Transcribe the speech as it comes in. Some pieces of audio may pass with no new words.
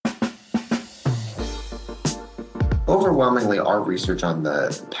Overwhelmingly, our research on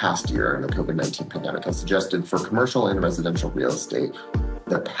the past year in the COVID-19 pandemic has suggested for commercial and residential real estate,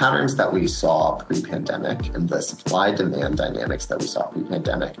 the patterns that we saw pre-pandemic and the supply-demand dynamics that we saw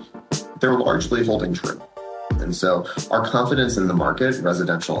pre-pandemic, they're largely holding true. And so our confidence in the market,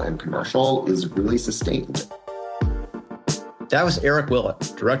 residential and commercial, is really sustained. That was Eric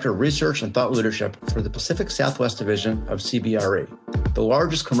Willett, Director of Research and Thought Leadership for the Pacific Southwest Division of CBRE, the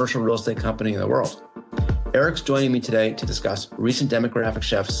largest commercial real estate company in the world. Eric's joining me today to discuss recent demographic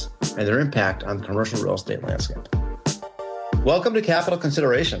shifts and their impact on the commercial real estate landscape. Welcome to Capital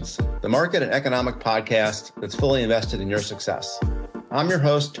Considerations, the market and economic podcast that's fully invested in your success. I'm your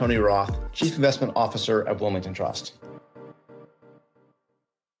host, Tony Roth, Chief Investment Officer at Wilmington Trust.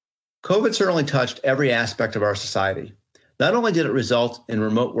 COVID certainly touched every aspect of our society. Not only did it result in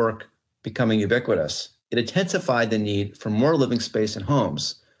remote work becoming ubiquitous, it intensified the need for more living space in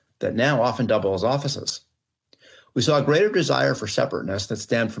homes that now often double as offices. We saw a greater desire for separateness that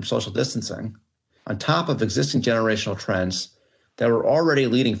stemmed from social distancing, on top of existing generational trends that were already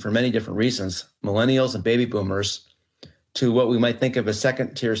leading, for many different reasons, millennials and baby boomers to what we might think of as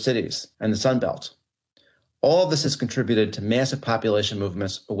second-tier cities and the Sun Belt. All of this has contributed to massive population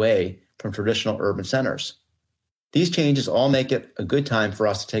movements away from traditional urban centers. These changes all make it a good time for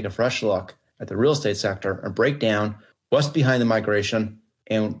us to take a fresh look at the real estate sector and break down what's behind the migration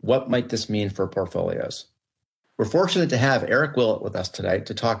and what might this mean for portfolios. We're fortunate to have Eric Willett with us today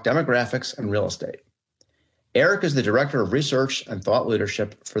to talk demographics and real estate. Eric is the Director of Research and Thought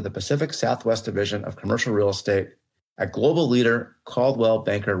Leadership for the Pacific Southwest Division of Commercial Real Estate at global leader Coldwell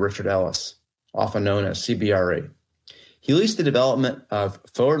Banker Richard Ellis, often known as CBRE. He leads the development of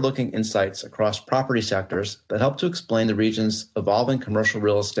forward-looking insights across property sectors that help to explain the region's evolving commercial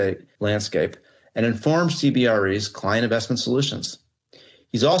real estate landscape and inform CBRE's client investment solutions.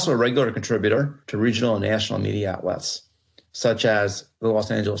 He's also a regular contributor to regional and national media outlets, such as the Los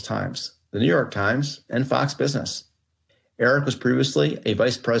Angeles Times, the New York Times, and Fox Business. Eric was previously a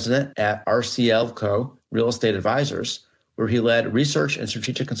vice president at RCL Co. Real Estate Advisors, where he led research and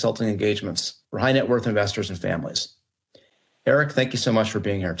strategic consulting engagements for high net worth investors and families. Eric, thank you so much for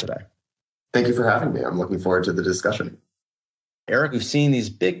being here today. Thank you for having me. I'm looking forward to the discussion. Eric, we've seen these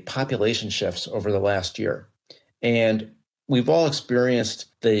big population shifts over the last year, and we've all experienced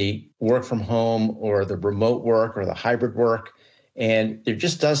the work from home or the remote work or the hybrid work, and there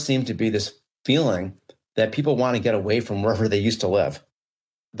just does seem to be this feeling that people want to get away from wherever they used to live.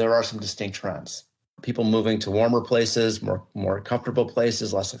 There are some distinct trends. People moving to warmer places, more comfortable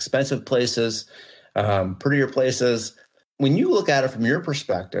places, less expensive places, prettier places. When you look at it from your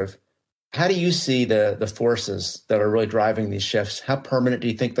perspective, how do you see the forces that are really driving these shifts? How permanent do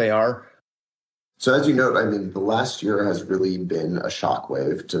you think they are? So as you note, the last year has really been a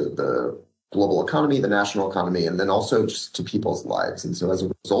shockwave to the global economy, the national economy, and then also just to people's lives. And so as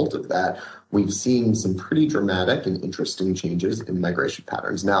a result of that, we've seen some pretty dramatic and interesting changes in migration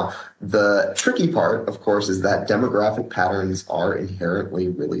patterns. Now, the tricky part, of course, is that demographic patterns are inherently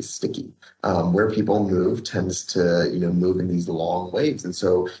really sticky. Where people move tends to, move in these long waves. And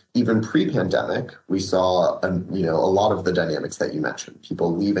so even pre-pandemic, we saw, a lot of the dynamics that you mentioned,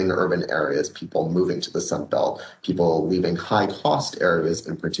 people leaving urban areas, people moving to the Sun Belt, people leaving high-cost areas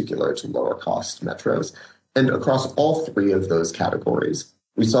in particular to lower-cost metros. And across all three of those categories,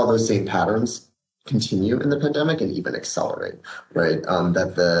 we saw those same patterns continue in the pandemic and even accelerate, right?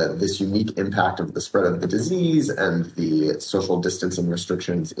 That this unique impact of the spread of the disease and the social distancing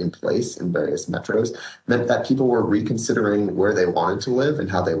restrictions in place in various metros meant that people were reconsidering where they wanted to live and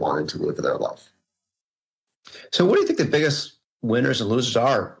how they wanted to live their life. So what do you think the biggest winners and losers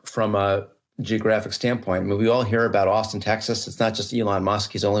are from a geographic standpoint? We all hear about Austin, Texas. It's not just Elon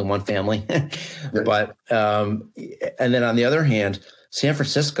Musk. He's only one family. But, and then on the other hand, San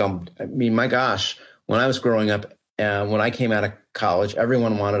Francisco, my gosh, when I was growing up, when I came out of college,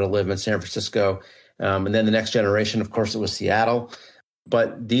 everyone wanted to live in San Francisco. And then the next generation, of course, it was Seattle.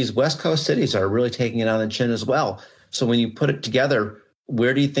 But these West Coast cities are really taking it on the chin as well. So when you put it together,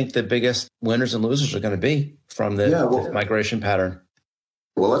 where do you think the biggest winners and losers are going to be from the migration pattern?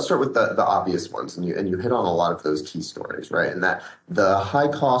 Well, let's start with the obvious ones, and you hit on a lot of those key stories, right? And that the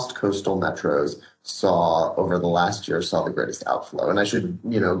high-cost coastal metros over the last year saw the greatest outflow. And I should,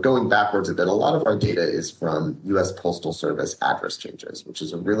 going backwards a bit, a lot of our data is from U.S. Postal Service address changes, which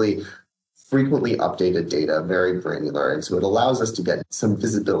is a really frequently updated data, very granular. And so it allows us to get some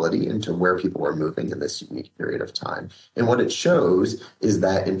visibility into where people are moving in this unique period of time. And what it shows is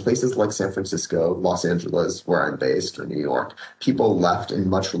that in places like San Francisco, Los Angeles, where I'm based, or New York, people left in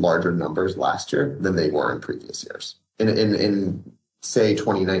much larger numbers last year than they were in previous years. In say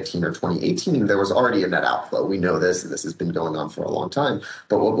 2019 or 2018, there was already a net outflow. We know this, and this has been going on for a long time.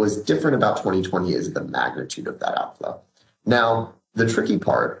 But what was different about 2020 is the magnitude of that outflow. Now, the tricky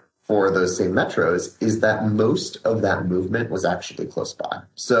part for those same metros is that most of that movement was actually close by.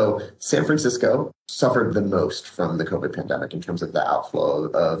 So San Francisco suffered the most from the COVID pandemic in terms of the outflow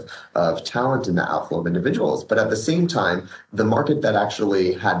of talent and the outflow of individuals. But at the same time, the market that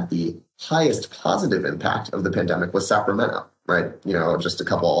actually had the highest positive impact of the pandemic was Sacramento, right? Just a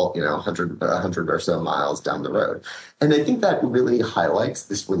couple, 100 or so miles down the road. And I think that really highlights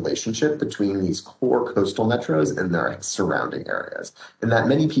this relationship between these core coastal metros and their surrounding areas. And that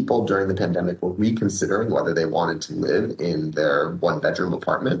many people during the pandemic were reconsidering whether they wanted to live in their one-bedroom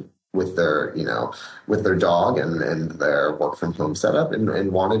apartment with their dog and their work from home setup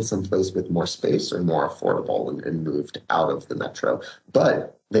and wanted someplace with more space or more affordable and moved out of the metro.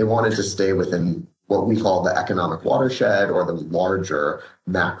 But they wanted to stay within what we call the economic watershed or the larger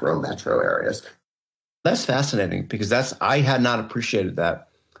macro metro areas. That's fascinating because I had not appreciated that.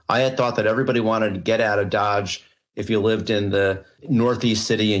 I had thought that everybody wanted to get out of Dodge if you lived in the Northeast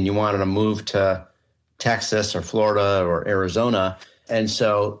city and you wanted to move to Texas or Florida or Arizona. And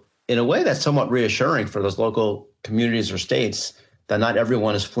so in a way, that's somewhat reassuring for those local communities or states that not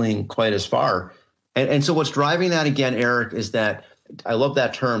everyone is fleeing quite as far. And so what's driving that again, Eric, is that I love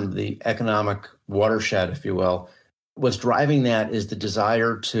that term, the economic watershed, if you will. What's driving that is the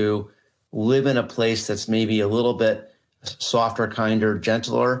desire to live in a place that's maybe a little bit softer, kinder,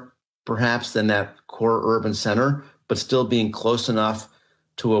 gentler, perhaps than that core urban center, but still being close enough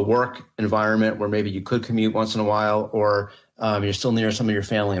to a work environment where maybe you could commute once in a while, or you're still near some of your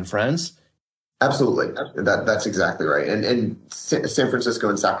family and friends. Absolutely. That's exactly right. And San Francisco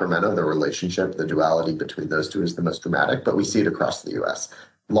and Sacramento, the relationship, the duality between those two is the most dramatic, but we see it across the U.S.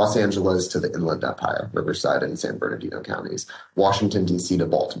 Los Angeles to the Inland Empire, Riverside and San Bernardino counties, Washington, D.C. to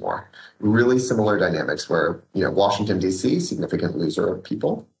Baltimore. Really similar dynamics where, Washington, D.C., significant loser of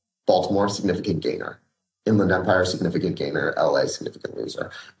people, Baltimore, significant gainer. Inland Empire, significant gainer, LA, significant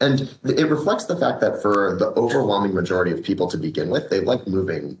loser. And it reflects the fact that for the overwhelming majority of people to begin with, they like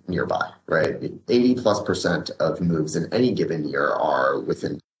moving nearby, right? 80+% of moves in any given year are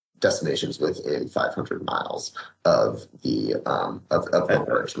within destinations within 500 miles of the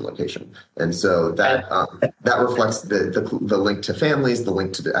original location. And so that reflects the link to families, the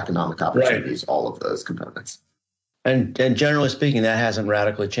link to the economic opportunities, right. All of those components. And generally speaking, that hasn't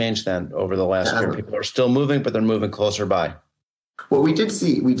radically changed then over the last year. People are still moving, but they're moving closer by. Well, we did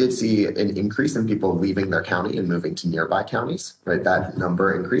see an increase in people leaving their county and moving to nearby counties, right? That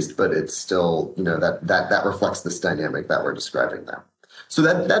number increased, but it's still, that reflects this dynamic that we're describing there. So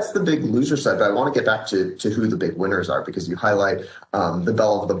that's the big loser side, but I want to get back to who the big winners are, because you highlight the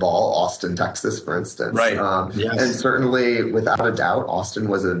belle of the ball, Austin, Texas, for instance. Right. Yes. And certainly, without a doubt, Austin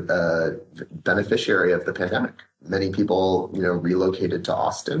was a beneficiary of the pandemic. Many people, relocated to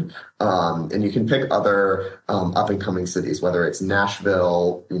Austin, and you can pick other up and coming cities, whether it's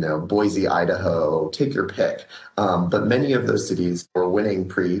Nashville, Boise, Idaho, take your pick. But many of those cities were winning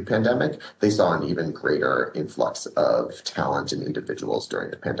pre-pandemic. They saw an even greater influx of talent and individuals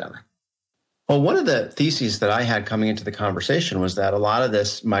during the pandemic. Well, one of the theses that I had coming into the conversation was that a lot of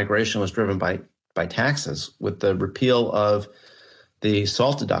this migration was driven by taxes, with the repeal of the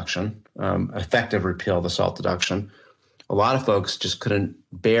SALT deduction. Effective repeal of the SALT deduction. A lot of folks just couldn't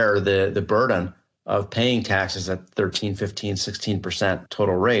bear the burden of paying taxes at 13, 15, 16%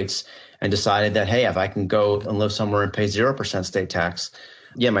 total rates, and decided that, hey, if I can go and live somewhere and pay 0% state tax,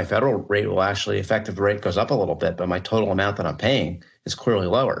 my federal rate will actually, effective rate goes up a little bit, but my total amount that I'm paying is clearly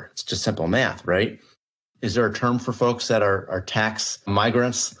lower. It's just simple math, right? Is there a term for folks that are tax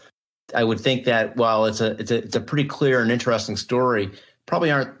migrants? I would think that while it's a pretty clear and interesting story,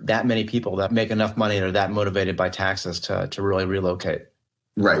 probably aren't that many people that make enough money and are that motivated by taxes to really relocate.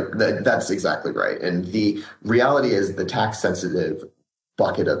 Right. That's exactly right. And the reality is the tax sensitive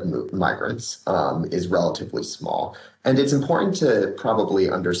bucket of migrants is relatively small. And it's important to probably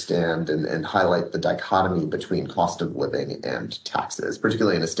understand and highlight the dichotomy between cost of living and taxes,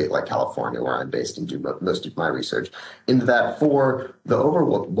 particularly in a state like California, where I'm based and do most of my research, in that for the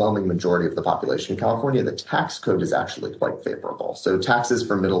overwhelming majority of the population in California, the tax code is actually quite favorable. So taxes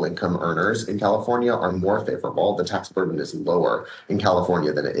for middle income earners in California are more favorable. The tax burden is lower in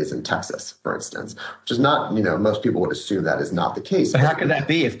California than it is in Texas, for instance, which is not, most people would assume that is not the case. But how could that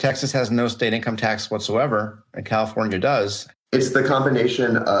be if Texas has no state income tax whatsoever and California does? It's the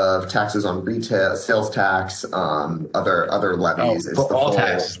combination of taxes on retail, sales tax, other Oh, levies. It's for the all full,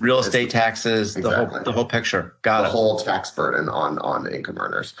 taxes, real it's estate taxes, exactly the whole picture. Got the it. whole tax burden on income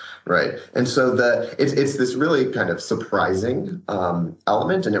earners, right? And so it's this really kind of surprising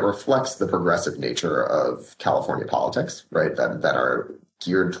element, and it reflects the progressive nature of California politics, right? That are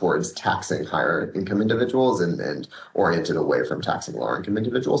geared towards taxing higher income individuals and oriented away from taxing lower income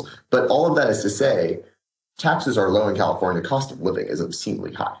individuals. But all of that is to say, taxes are low in California, cost of living is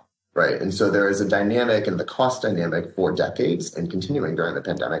obscenely high, right? And so there is a dynamic, and the cost dynamic for decades and continuing during the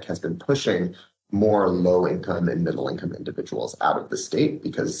pandemic has been pushing more low income and middle income individuals out of the state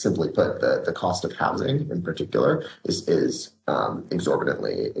because, simply put, the cost of housing in particular is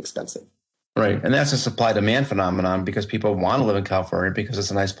exorbitantly expensive. Right. And that's a supply demand phenomenon because people want to live in California because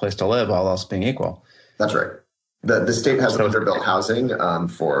it's a nice place to live, all else being equal. That's right. The state has So, underbuilt housing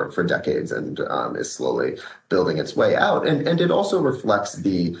for decades and is slowly building its way out, and it also reflects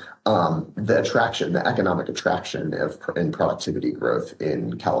the attraction, the economic attraction in productivity growth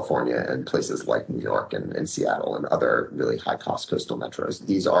in California and places like New York and Seattle and other really high cost coastal metros.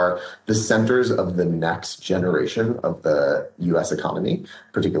 These are the centers of the next generation of the U.S. economy,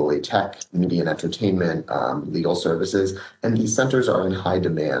 particularly tech, media and entertainment, legal services, and these centers are in high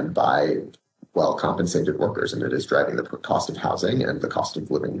demand by well-compensated workers, and it is driving the cost of housing and the cost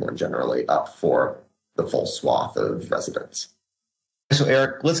of living more generally up for the full swath of residents. so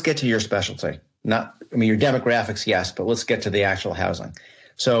Eric, let's get to your specialty. Your demographics, yes, but let's get to the actual housing.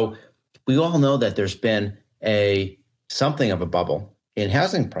 So we all know that there's been something of a bubble in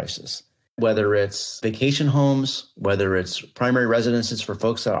housing prices, whether it's vacation homes, whether it's primary residences for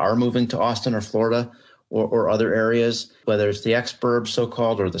folks that are moving to Austin or Florida or other areas, whether it's the exurbs,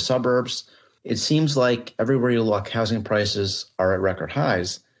 so-called, or the suburbs. It seems like everywhere you look, housing prices are at record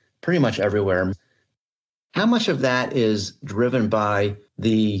highs, pretty much everywhere. How much of that is driven by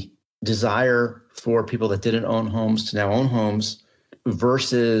the desire for people that didn't own homes to now own homes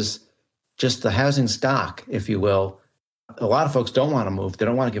versus just the housing stock, if you will? A lot of folks don't want to move. They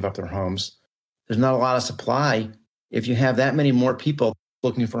don't want to give up their homes. There's not a lot of supply. If you have that many more people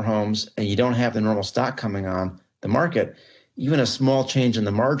looking for homes and you don't have the normal stock coming on the market, even a small change in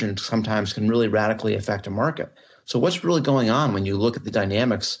the margin sometimes can really radically affect a market. So what's really going on when you look at the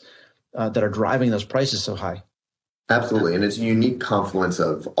dynamics that are driving those prices so high? Absolutely, and it's a unique confluence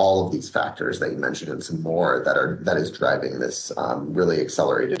of all of these factors that you mentioned and some more that is driving this really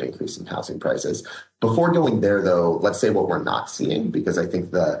accelerated increase in housing prices. Before going there, though, let's say what we're not seeing, because I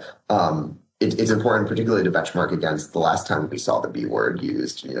think it's important, particularly to benchmark against the last time we saw the B word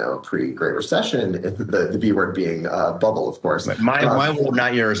used, pre-Great Recession, the B word being bubble, of course. My word,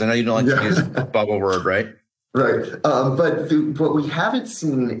 not yours. I know you don't like to use the bubble word, right? Right. But what we haven't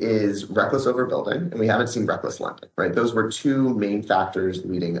seen is reckless overbuilding, and we haven't seen reckless lending, right? Those were two main factors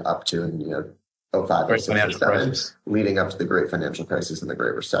leading up to, 05, Great 06, financial 07, crisis. leading up to the Great Financial Crisis and the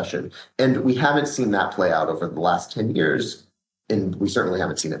Great Recession. And we haven't seen that play out over the last 10 years. And we certainly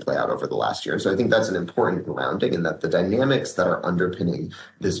haven't seen it play out over the last year. So I think that's an important grounding in that the dynamics that are underpinning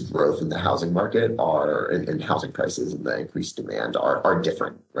this growth in the housing market in housing prices and the increased demand are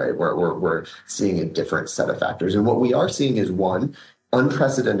different, right? We're seeing a different set of factors. And what we are seeing is, one,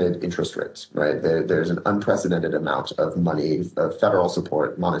 unprecedented interest rates, right? There's an unprecedented amount of money, of federal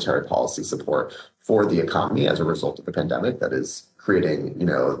support, monetary policy support for the economy as a result of the pandemic that is creating,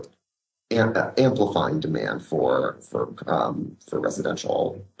 amplifying demand for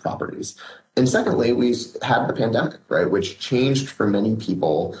residential properties. And secondly, we had the pandemic, right, which changed for many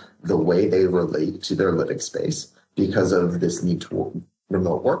people the way they relate to their living space because of this need to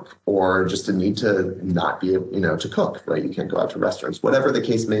remote work or just a need to not be, to cook, right? You can't go out to restaurants, whatever the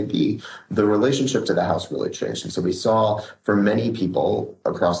case may be. The relationship to the house really changed. And so we saw for many people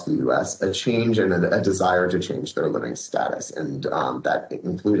across the US a change and a desire to change their living status. And that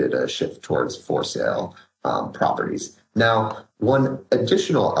included a shift towards for sale properties. Now, one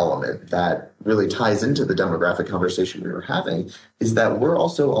additional element that really ties into the demographic conversation we were having is that we're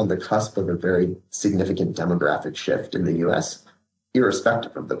also on the cusp of a very significant demographic shift in the US,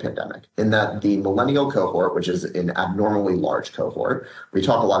 irrespective of the pandemic, in that the millennial cohort, which is an abnormally large cohort, we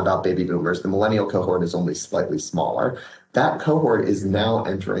talk a lot about baby boomers, the millennial cohort is only slightly smaller. That cohort is now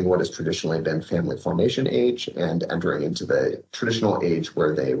entering what has traditionally been family formation age and entering into the traditional age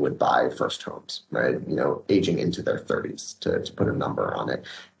where they would buy first homes, right? Aging into their 30s, to put a number on it.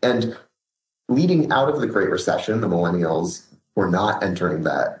 And leading out of the Great Recession, the millennials were not entering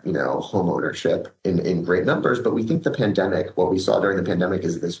that, home ownership in great numbers. But we think what we saw during the pandemic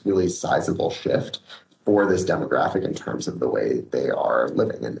is this really sizable shift for this demographic in terms of the way they are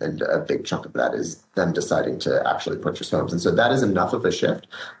living. And a big chunk of that is them deciding to actually purchase homes. And so that is enough of a shift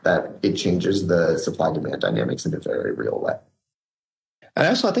that it changes the supply demand dynamics in a very real way. And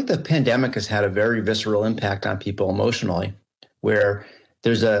also, I think the pandemic has had a very visceral impact on people emotionally, where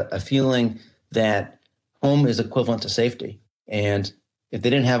there's a feeling that home is equivalent to safety. And if they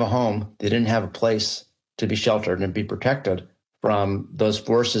didn't have a home, they didn't have a place to be sheltered and be protected from those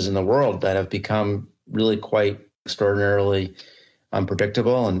forces in the world that have become really quite extraordinarily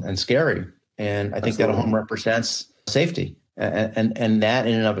unpredictable and scary. And I think that a home represents safety. And that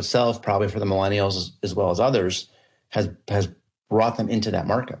in and of itself, probably for the millennials as well as others, has brought them into that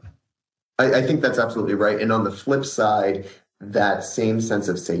market. I think that's absolutely right. And on the flip side, that same sense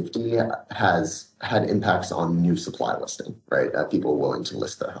of safety has had impacts on new supply listing, right? People willing to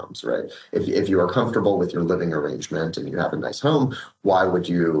list their homes, right? If you are comfortable with your living arrangement and you have a nice home, why would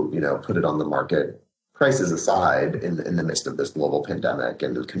you, put it on the market? Prices aside, in the midst of this global pandemic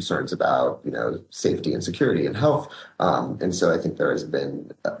and the concerns about, safety and security and health. And so I think there has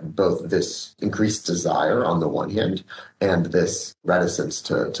been both this increased desire on the one hand and this reticence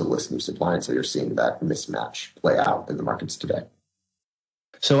to list new supply. And so you're seeing that mismatch play out in the markets today.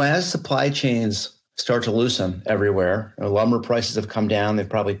 So as supply chains start to loosen everywhere, lumber prices have come down, they've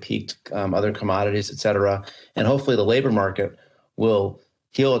probably peaked, other commodities, et cetera. And hopefully the labor market will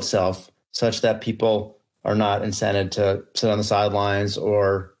heal itself such that people are not incented to sit on the sidelines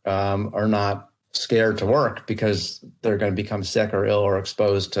or are not scared to work because they're going to become sick or ill or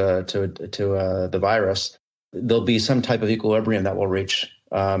exposed to the virus. There'll be some type of equilibrium that will reach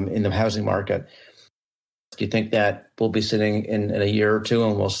in the housing market. Do you think that we'll be sitting in a year or two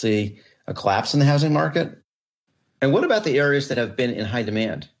and we'll see a collapse in the housing market? And what about the areas that have been in high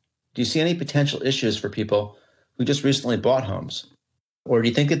demand? Do you see any potential issues for people who just recently bought homes? Or do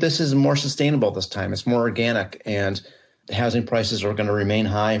you think that this is more sustainable this time? It's more organic and the housing prices are going to remain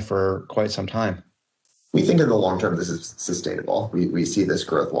high for quite some time? We think in the long term, this is sustainable. We see this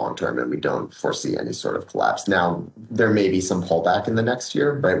growth long term and we don't foresee any sort of collapse. Now, there may be some pullback in the next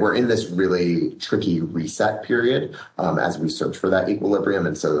year, right? We're in this really tricky reset period as we search for that equilibrium.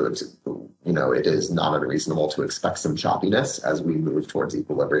 And so, it is not unreasonable to expect some choppiness as we move towards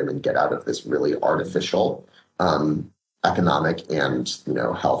equilibrium and get out of this really artificial economic and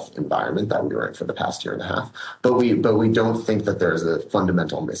health environment that we were in for the past year and a half. But we don't think that there's a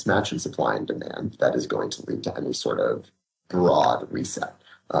fundamental mismatch in supply and demand that is going to lead to any sort of broad reset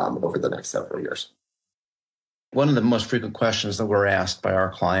over the next several years. One of the most frequent questions that we're asked by our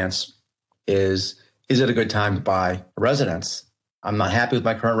clients is it a good time to buy a residence? I'm not happy with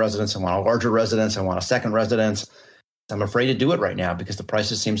my current residence. I want a larger residence. I want a second residence. I'm afraid to do it right now because the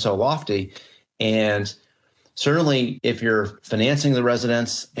prices seem so lofty. And certainly, if you're financing the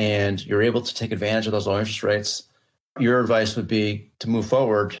residence and you're able to take advantage of those low interest rates, your advice would be to move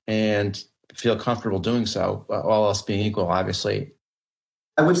forward and feel comfortable doing so, all else being equal, obviously.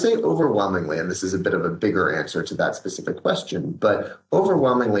 I would say overwhelmingly, and this is a bit of a bigger answer to that specific question, but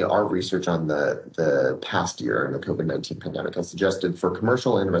overwhelmingly our research on the past year and the COVID-19 pandemic has suggested for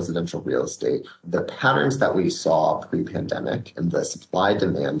commercial and residential real estate, the patterns that we saw pre-pandemic and the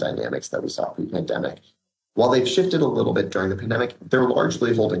supply-demand dynamics that we saw pre-pandemic, while they've shifted a little bit during the pandemic, they're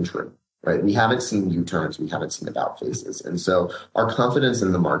largely holding true, right? We haven't seen U-turns, we haven't seen about faces. And so our confidence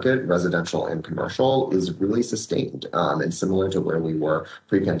in the market, residential and commercial, is really sustained and similar to where we were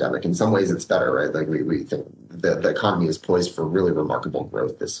pre-pandemic. In some ways, it's better, right? Like we think the economy is poised for really remarkable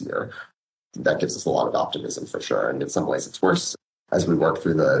growth this year. That gives us a lot of optimism for sure. And in some ways, it's worse as we work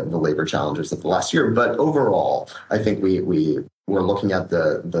through the labor challenges of the last year. But overall, I think we're looking at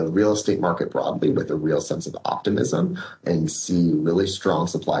the real estate market broadly with a real sense of optimism and see really strong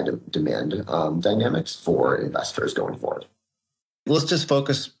supply demand dynamics for investors going forward. Let's just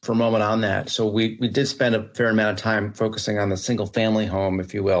focus for a moment on that. So we did spend a fair amount of time focusing on the single family home,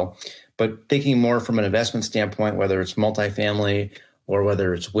 if you will, but thinking more from an investment standpoint, whether it's multifamily or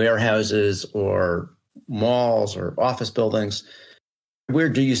whether it's warehouses or malls or office buildings, where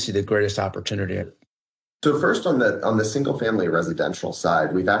do you see the greatest opportunity? So first, on the single family residential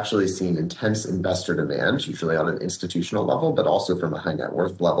side, we've actually seen intense investor demand, usually on an institutional level, but also from a high net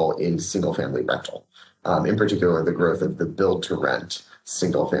worth level in single family rental. In particular, the growth of the build to rent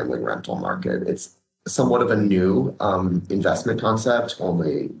single family rental market. It's somewhat of a new investment concept,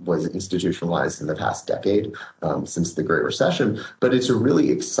 only was institutionalized in the past decade since the Great Recession, but it's a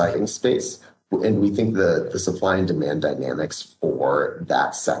really exciting space And we think the supply and demand dynamics for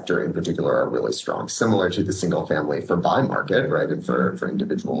that sector in particular are really strong, similar to the single family for buy market, right? And for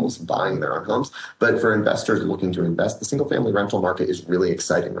individuals buying their own homes. But for investors looking to invest, the single family rental market is really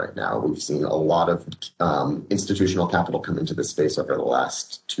exciting right now. We've seen a lot of institutional capital come into this space over the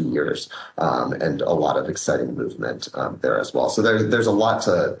last 2 years, and a lot of exciting movement there as well. So there's a lot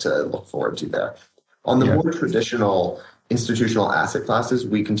to look forward to there. On the more traditional institutional asset classes,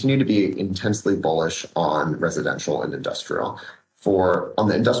 we continue to be intensely bullish on residential and industrial. On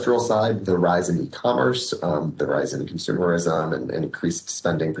the industrial side, the rise in e-commerce, the rise in consumerism and increased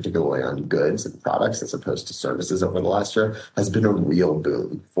spending, particularly on goods and products as opposed to services over the last year, has been a real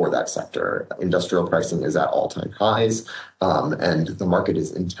boom for that sector. Industrial pricing is at all-time highs, and the market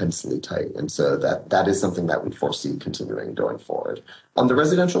is intensely tight. And so that is something that we foresee continuing going forward. On the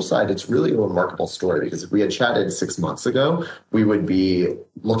residential side, it's really a remarkable story because if we had chatted 6 months ago, we would be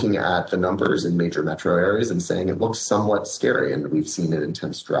looking at the numbers in major metro areas and saying it looks somewhat scary, and we've seen an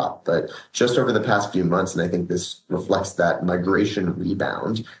intense drop. But just over the past few months, and I think this reflects that migration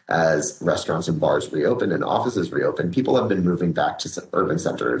rebound as restaurants and bars reopen and offices reopen, people have been moving back to urban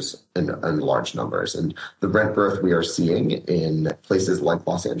centers in large numbers. And the rent growth we are seeing in places like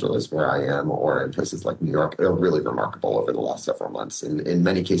Los Angeles, where I am, or in places like New York, are really remarkable over the last several months, in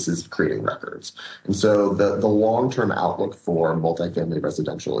many cases creating records. And so the long-term outlook for multifamily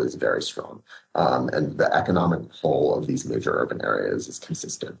residential is very strong. And the economic pull of these major urban areas is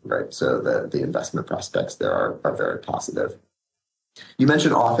consistent, right? So the investment prospects there are very positive. You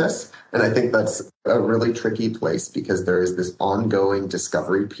mentioned office, and I think that's a really tricky place because there is this ongoing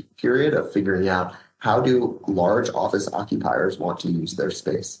discovery period of figuring out how do large office occupiers want to use their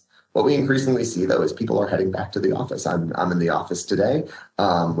space. What we increasingly see, though, is people are heading back to the office. I'm in the office today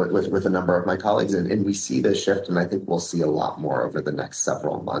with a number of my colleagues, and we see this shift, and I think we'll see a lot more over the next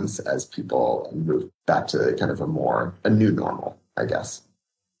several months as people move back to kind of a new normal, I guess.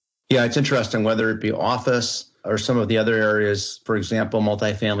 Yeah, it's interesting whether it be office or some of the other areas, for example,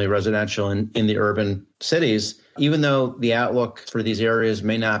 multifamily residential in the urban cities, even though the outlook for these areas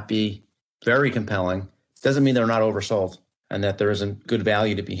may not be very compelling, doesn't mean they're not oversold and that there isn't good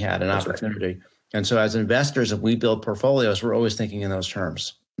value to be had and opportunity. Right. And so as investors, if we build portfolios, we're always thinking in those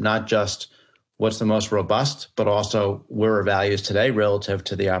terms, not just what's the most robust, but also where are values today relative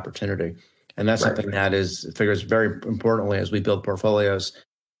to the opportunity. And that's something that figures very importantly as we build portfolios.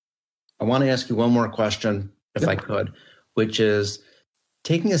 I want to ask you one more question, if I could, which is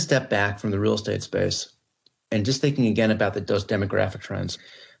taking a step back from the real estate space and just thinking again about those demographic trends,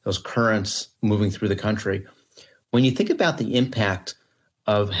 those currents moving through the country. When you think about the impact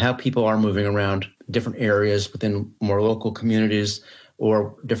of how people are moving around different areas within more local communities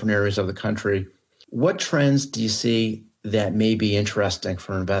or different areas of the country, what trends do you see that may be interesting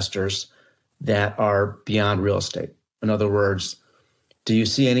for investors that are beyond real estate? In other words, do you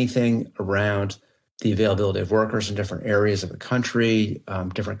see anything around the availability of workers in different areas of the country,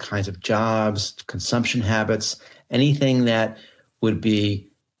 different kinds of jobs, consumption habits, anything that would be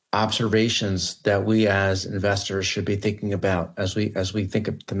observations that we as investors should be thinking about as we think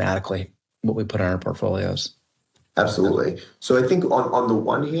of thematically what we put on our portfolios? Absolutely. So I think on the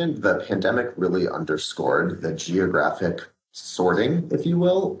one hand, the pandemic really underscored the geographic sorting, if you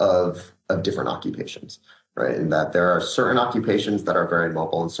will, of different occupations, right? And that there are certain occupations that are very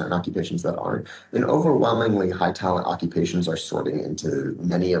mobile and certain occupations that aren't. And overwhelmingly high talent occupations are sorting into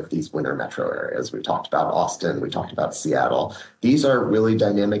many of these winter metro areas. We talked about Austin, we talked about Seattle. These are really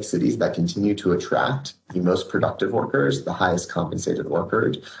dynamic cities that continue to attract the most productive workers, the highest compensated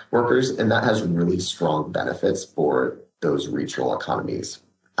workers, and that has really strong benefits for those regional economies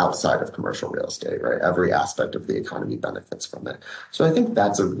outside of commercial real estate, right? Every aspect of the economy benefits from it. So I think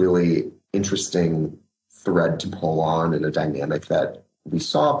that's a really interesting thread to pull on in a dynamic that we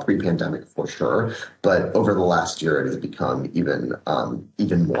saw pre-pandemic for sure, but over the last year it has become even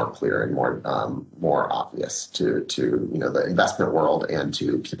more clear and more obvious to the investment world and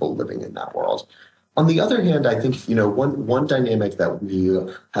to people living in that world. On the other hand, I think one dynamic that we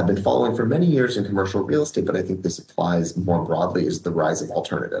have been following for many years in commercial real estate, but I think this applies more broadly, is the rise of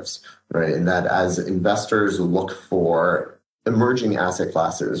alternatives, right? And that as investors look for emerging asset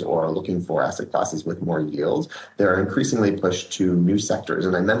classes or looking for asset classes with more yield, they're increasingly pushed to new sectors.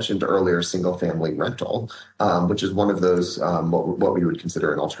 And I mentioned earlier single family rental, which is one of those what we would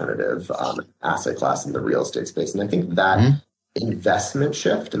consider an alternative asset class in the real estate space. And I think that investment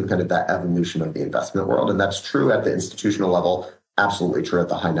shift and kind of that evolution of the investment world, and that's true at the institutional level, absolutely true at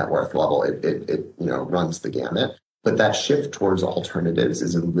the high net worth level. It runs the gamut. But that shift towards alternatives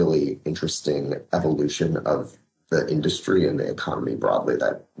is a really interesting evolution of the industry and the economy broadly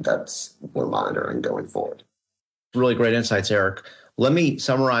that's we're monitoring going forward. Really great insights, Eric. Let me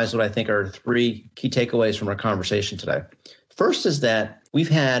summarize what I think are 3 key takeaways from our conversation today. First is that we've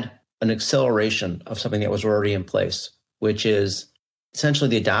had an acceleration of something that was already in place, which is essentially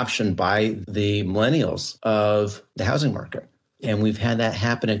the adoption by the millennials of the housing market. And we've had that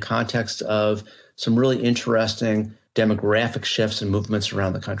happen in context of some really interesting demographic shifts and movements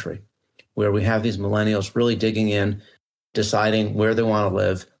around the country, where we have these millennials really digging in, deciding where they want to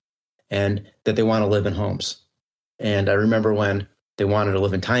live and that they want to live in homes. And I remember when they wanted to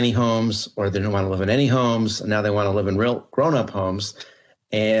live in tiny homes or they didn't want to live in any homes, and now they want to live in real grown-up homes.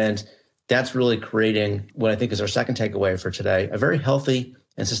 And that's really creating what I think is our second takeaway for today, a very healthy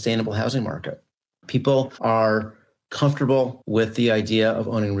and sustainable housing market. People are comfortable with the idea of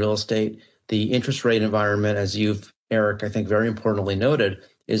owning real estate. The interest rate environment, as you've, Eric, I think very importantly noted,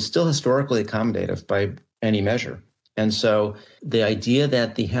 is still historically accommodative by any measure. And so the idea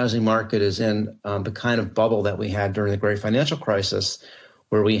that the housing market is in the kind of bubble that we had during the great financial crisis,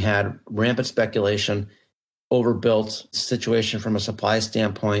 where we had rampant speculation, overbuilt situation from a supply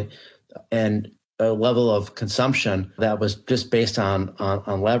standpoint, and a level of consumption that was just based on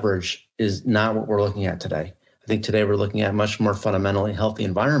leverage is not what we're looking at today. I think today we're looking at a much more fundamentally healthy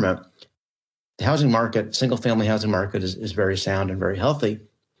environment. The housing market, single-family housing market is very sound and very healthy.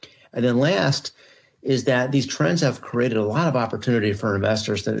 And then last is that these trends have created a lot of opportunity for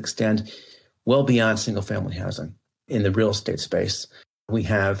investors that extend well beyond single-family housing in the real estate space. We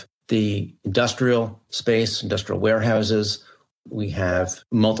have the industrial space, industrial warehouses. We have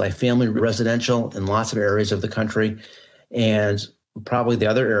multifamily residential in lots of areas of the country. And probably the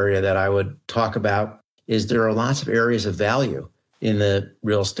other area that I would talk about is there are lots of areas of value in the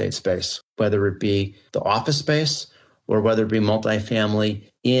real estate space, whether it be the office space or whether it be multifamily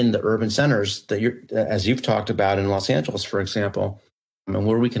in the urban centers that as you've talked about in Los Angeles, for example, and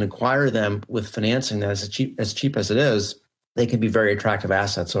where we can acquire them with financing that is as cheap as it is, they can be very attractive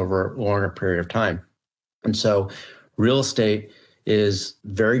assets over a longer period of time. And so real estate is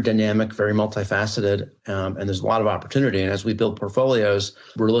very dynamic, very multifaceted, and there's a lot of opportunity. And as we build portfolios,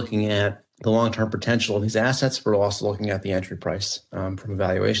 we're looking at the long-term potential of these assets. We're also looking at the entry price from a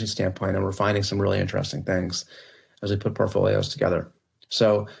valuation standpoint, and we're finding some really interesting things as we put portfolios together.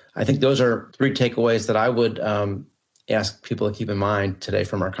 So I think those are 3 takeaways that I would ask people to keep in mind today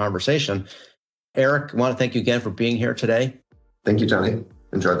from our conversation. Eric, I want to thank you again for being here today. Thank you, Tony.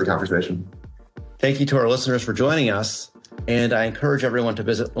 Enjoyed the conversation. Thank you to our listeners for joining us. And I encourage everyone to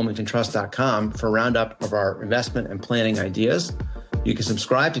visit wilmingtontrust.com for a roundup of our investment and planning ideas. You can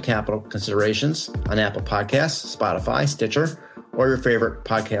subscribe to Capital Considerations on Apple Podcasts, Spotify, Stitcher, or your favorite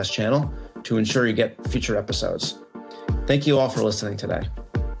podcast channel to ensure you get future episodes. Thank you all for listening today.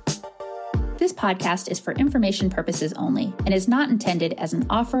 This podcast is for information purposes only and is not intended as an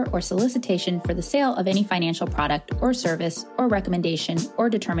offer or solicitation for the sale of any financial product or service or recommendation or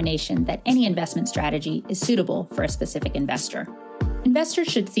determination that any investment strategy is suitable for a specific investor. Investors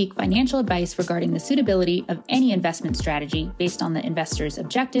should seek financial advice regarding the suitability of any investment strategy based on the investor's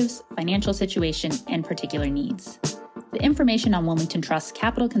objectives, financial situation, and particular needs. The information on Wilmington Trust's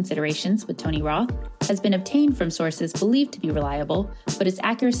Capital Considerations with Tony Roth has been obtained from sources believed to be reliable, but its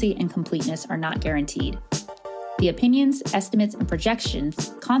accuracy and completeness are not guaranteed. The opinions, estimates, and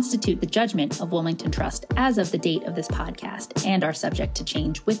projections constitute the judgment of Wilmington Trust as of the date of this podcast and are subject to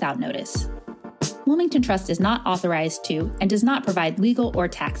change without notice. Wilmington Trust is not authorized to and does not provide legal or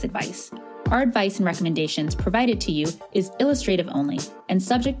tax advice. Our advice and recommendations provided to you is illustrative only and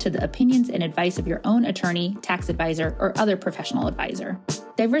subject to the opinions and advice of your own attorney, tax advisor, or other professional advisor.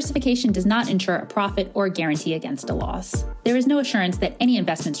 Diversification does not ensure a profit or guarantee against a loss. There is no assurance that any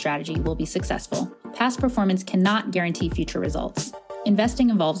investment strategy will be successful. Past performance cannot guarantee future results. Investing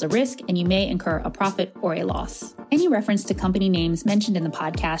involves a risk, and you may incur a profit or a loss. Any reference to company names mentioned in the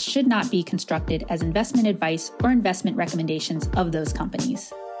podcast should not be construed as investment advice or investment recommendations of those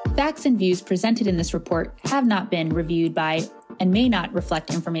companies. Facts and views presented in this report have not been reviewed by and may not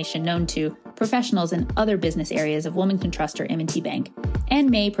reflect information known to professionals in other business areas of Wilmington Trust or M&T Bank, and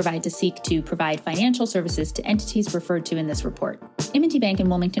may seek to provide financial services to entities referred to in this report. M&T Bank and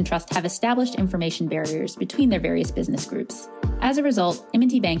Wilmington Trust have established information barriers between their various business groups. As a result,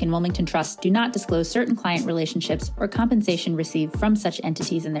 M&T Bank and Wilmington Trust do not disclose certain client relationships or compensation received from such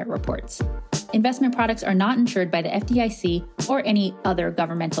entities in their reports. Investment products are not insured by the FDIC or any other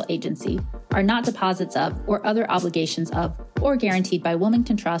governmental agency, are not deposits of or other obligations of or guaranteed by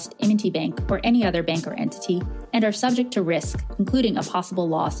Wilmington Trust, M&T Bank, or any other bank or entity, and are subject to risk, including a possible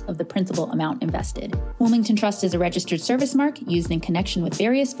loss of the principal amount invested. Wilmington Trust is a registered service mark used in connection with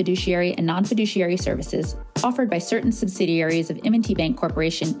various fiduciary and non-fiduciary services offered by certain subsidiaries of M&T Bank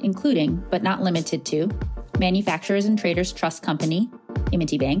Corporation, including, but not limited to, Manufacturers and Traders Trust Company,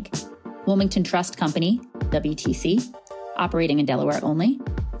 M&T Bank, Wilmington Trust Company, WTC, operating in Delaware only,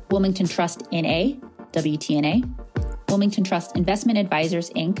 Wilmington Trust N.A., WTNA, Wilmington Trust Investment Advisors,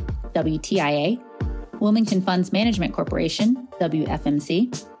 Inc., WTIA, Wilmington Funds Management Corporation,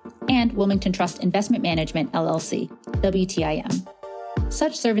 WFMC, and Wilmington Trust Investment Management, LLC, WTIM.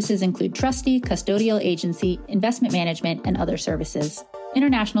 Such services include trustee, custodial agency, investment management, and other services.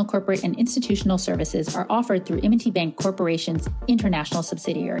 International corporate and institutional services are offered through M&T Bank Corporation's international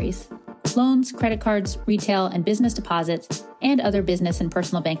subsidiaries. Loans, credit cards, retail and business deposits, and other business and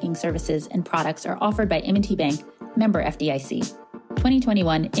personal banking services and products are offered by M&T Bank, member FDIC.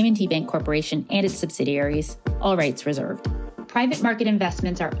 2021 M&T Bank Corporation and its subsidiaries, all rights reserved. Private market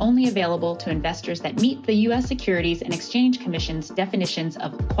investments are only available to investors that meet the U.S. Securities and Exchange Commission's definitions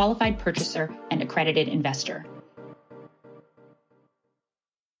of qualified purchaser and accredited investor.